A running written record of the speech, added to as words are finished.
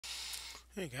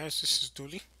Hey guys, this is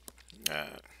Dooley.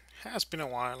 Has been a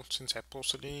while since I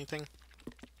posted anything,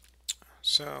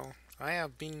 so I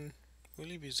have been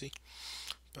really busy,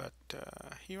 but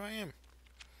here I am.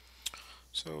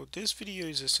 So this video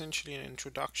is essentially an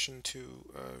introduction to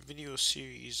a video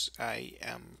series I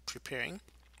am preparing,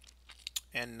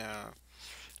 and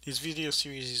this video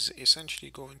series is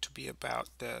essentially going to be about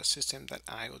the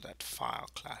system.io.file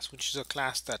class, which is a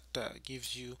class that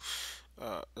gives you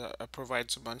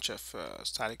provides a bunch of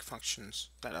static functions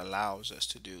that allows us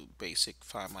to do basic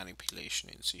file manipulation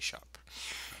in C Sharp.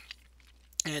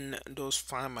 And those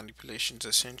file manipulations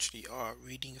essentially are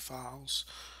reading files,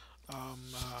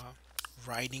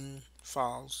 writing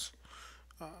files,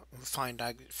 find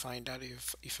out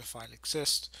if a file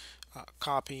exists,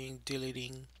 copying,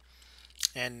 deleting,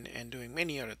 and doing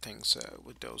many other things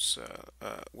with those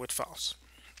with files.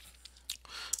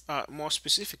 More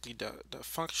specifically, the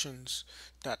functions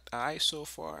that I so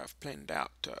far have planned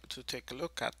out to take a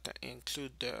look at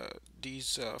include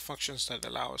these functions that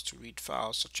allow us to read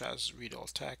files such as read all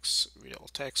text,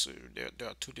 there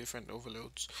are two different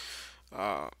overloads,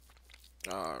 uh,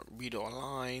 read all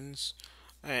lines,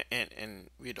 and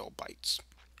read all bytes.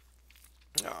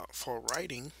 For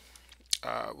writing,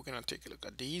 we're going to take a look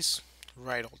at these: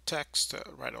 write all text,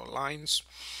 write all lines,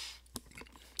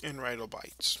 and write all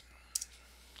bytes.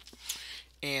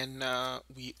 And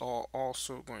we are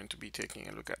also going to be taking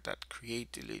a look at that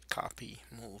create, delete, copy,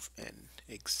 move, and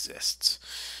exists.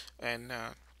 And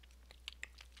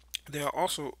there are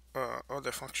also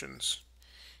other functions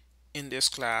in this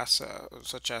class,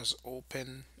 such as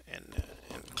open and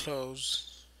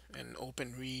close, and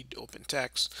open read, open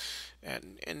text,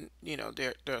 and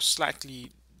there are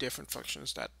slightly different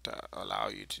functions that allow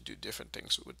you to do different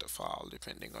things with the file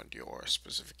depending on your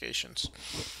specifications.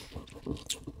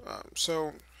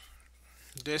 So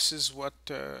this is what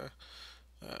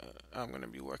I'm going to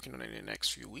be working on in the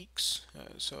next few weeks.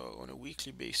 So on a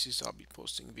weekly basis, I'll be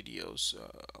posting videos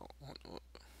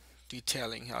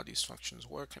detailing how these functions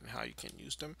work and how you can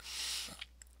use them.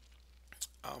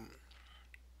 Um,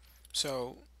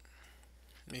 so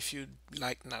if you'd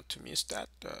like not to miss that,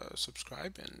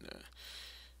 subscribe and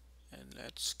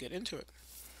let's get into it.